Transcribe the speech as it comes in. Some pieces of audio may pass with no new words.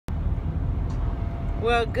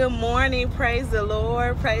Well, good morning. Praise the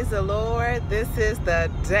Lord. Praise the Lord. This is the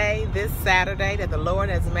day, this Saturday, that the Lord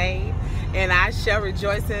has made, and I shall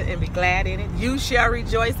rejoice and be glad in it. You shall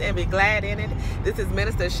rejoice and be glad in it. This is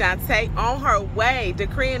Minister Shantae on her way,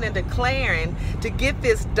 decreeing and declaring to get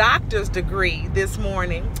this doctor's degree this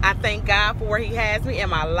morning. I thank God for where He has me in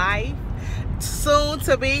my life. Soon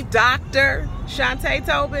to be Dr. Shantae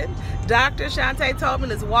Tobin. Dr. Shantae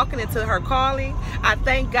Tobin is walking into her calling. I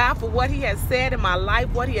thank God for what He has said in my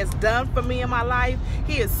life, what He has done for me in my life.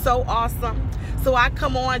 He is so awesome. So I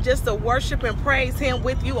come on just to worship and praise Him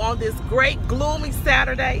with you on this great gloomy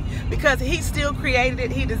Saturday, because He still created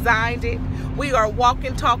it. He designed it. We are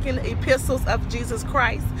walking, talking epistles of Jesus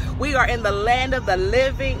Christ. We are in the land of the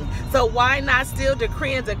living. So why not still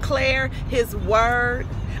decree and declare His word?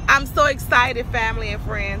 I'm so excited, family and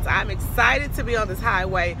friends. I'm excited to be on this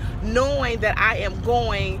highway, knowing that I am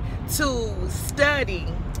going to study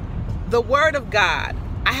the Word of God.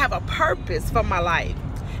 I have a purpose for my life.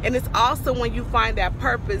 And it's also when you find that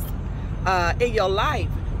purpose in your life,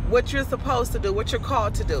 what you're supposed to do, what you're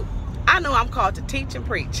called to do. I know I'm called to teach and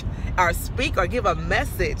preach, or speak, or give a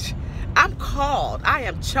message. I'm called. I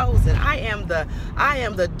am chosen. I am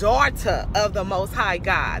the daughter of the Most High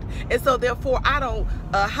God. And so therefore I don't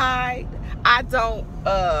hide. I don't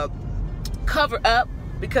cover up,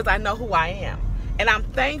 because I know who I am. And I'm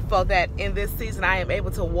thankful that in this season I am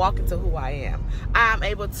able to walk into who I am. I'm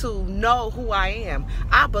able to know who I am.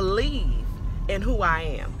 I believe in who I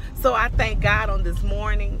am. So I thank God on this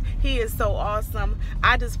morning. He is so awesome.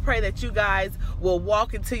 I just pray that you guys will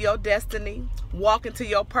walk into your destiny, walk into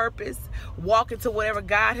your purpose, walk into whatever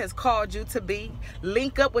God has called you to be.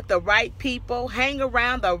 Link up with the right people. Hang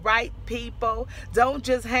around the right people. Don't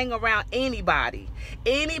just hang around anybody.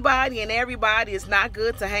 Anybody and everybody is not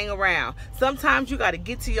good to hang around. Sometimes you got to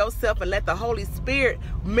get to yourself and let the Holy Spirit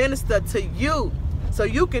minister to you, so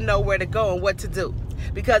you can know where to go and what to do.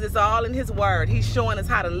 Because it's all in His word. He's showing us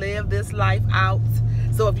how to live this life out.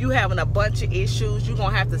 So if you're having a bunch of issues, you're going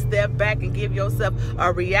to have to step back and give yourself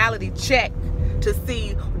a reality check to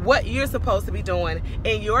see what you're supposed to be doing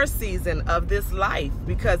in your season of this life.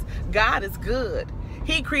 Because God is good.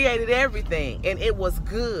 He created everything, and it was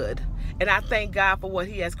good. And I thank God for what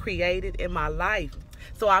He has created in my life.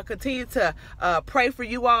 So I'll continue to pray for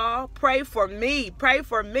you all. Pray for me. Pray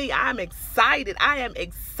for me. I'm excited. I am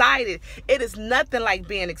excited. It is nothing like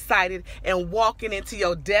being excited and walking into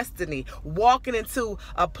your destiny. Walking into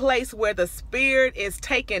a place where the Spirit is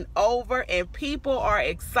taking over and people are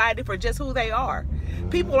excited for just who they are.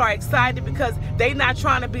 People are excited because they're not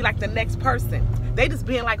trying to be like the next person. They just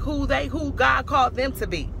being like who God called them to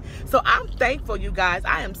be. So I'm thankful, you guys.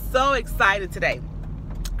 I am so excited today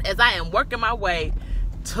as I am working my way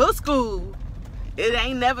to school. It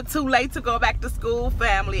ain't never too late to go back to school,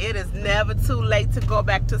 family. It is never too late to go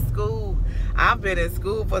back to school. I've been in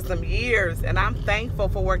school for some years, and I'm thankful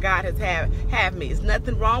for where God has have me. It's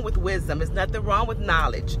nothing wrong with wisdom. It's nothing wrong with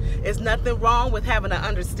knowledge. It's nothing wrong with having an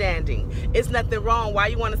understanding. It's nothing wrong. Why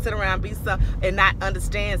you want to sit around and not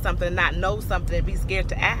understand something, and not know something, and be scared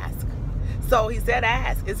to ask? So He said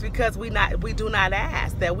ask. It's because we do not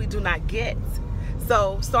ask that we do not get.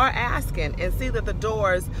 So start asking and see that the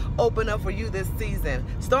doors open up for you this season.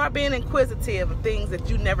 Start being inquisitive of things that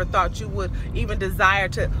you never thought you would even desire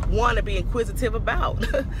to want to be inquisitive about.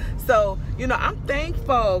 So, I'm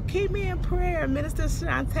thankful. Keep me in prayer. Minister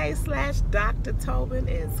Shantae / Dr. Tobin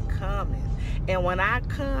is coming. And when I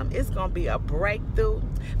come, it's going to be a breakthrough,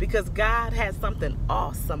 because God has something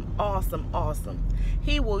awesome, awesome, awesome.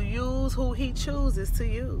 He will use who He chooses to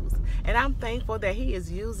use. And I'm thankful that He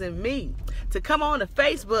is using me to come on to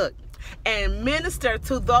Facebook and minister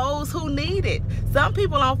to those who need it. Some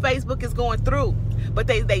people on Facebook is going through, but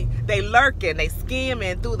they lurking, they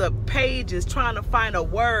skimming through the pages, trying to find a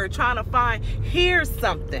word, trying to hear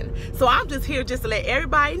something. So I'm just here just to let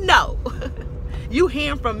everybody know. You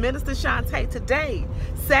hearing from Minister Shantae today,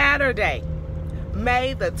 Saturday,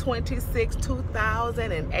 May the 26th,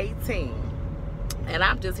 2018. And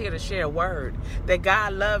I'm just here to share a word that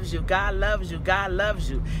God loves you. God loves you. God loves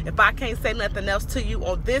you. If I can't say nothing else to you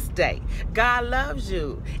on this day, God loves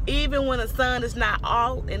you. Even when the sun is not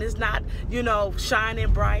out and it's not,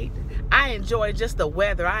 shining bright, I enjoy just the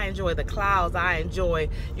weather. I enjoy the clouds. I enjoy,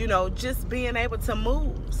 just being able to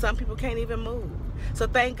move. Some people can't even move. So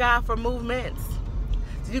thank God for movements.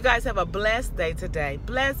 So you guys have a blessed day today.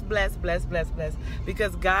 Blessed, blessed, blessed, blessed, blessed.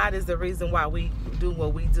 Because God is the reason why we do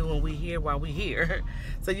what we do, and we hear while we hear.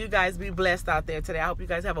 So you guys be blessed out there today. I hope you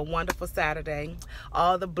guys have a wonderful Saturday.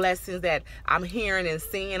 All the blessings that I'm hearing and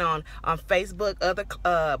seeing on Facebook, other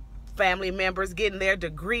family members getting their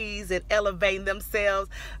degrees and elevating themselves.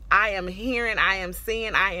 I am hearing, I am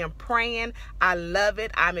seeing, I am praying. I love it.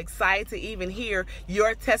 I'm excited to even hear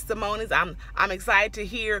your testimonies. I'm excited to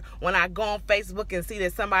hear when I go on Facebook and see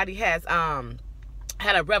that somebody has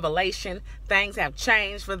had a revelation, things have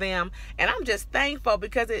changed for them, and I'm just thankful,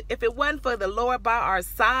 because if it wasn't for the Lord by our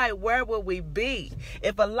side, where would we be?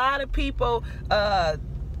 If a lot of people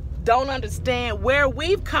don't understand where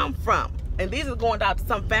we've come from, and these are going out to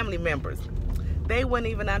some family members, they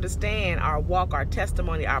wouldn't even understand our walk, our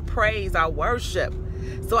testimony, our praise, our worship.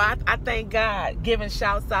 So I thank God, giving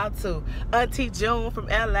shouts out to Auntie June from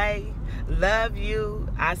LA. Love you.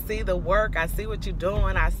 I see the work. I see what you're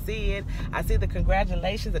doing. I see it. I see the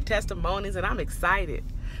congratulations, the testimonies, and I'm excited.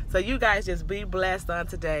 So you guys just be blessed on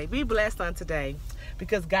today. Be blessed on today,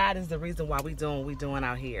 because God is the reason why we're doing what we're doing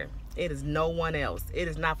out here. It is no one else. It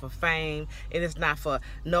is not for fame. It is not for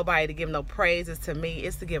nobody to give no praises to me.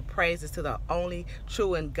 It's to give praises to the only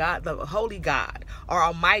true and God, the holy God, or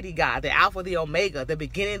almighty God, the Alpha, the Omega, the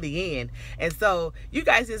beginning, the end. And so you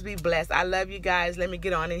guys just be blessed. I love you guys. Let me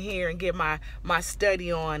get on in here and get my study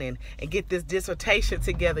on and get this dissertation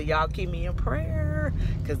together. Y'all keep me in prayer,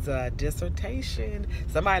 because dissertation,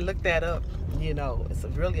 somebody look that up. You know, it's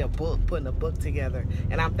really a book, putting a book together.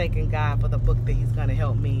 And I'm thanking God for the book that he's going to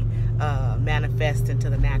help me manifest into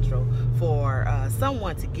the natural for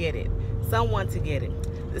someone to get it. Someone to get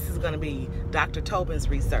it. This is going to be Dr. Tobin's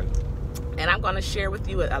research. And I'm going to share with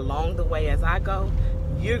you along the way as I go.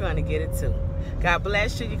 You're going to get it too. God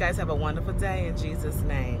bless you. You guys have a wonderful day in Jesus'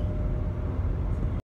 name.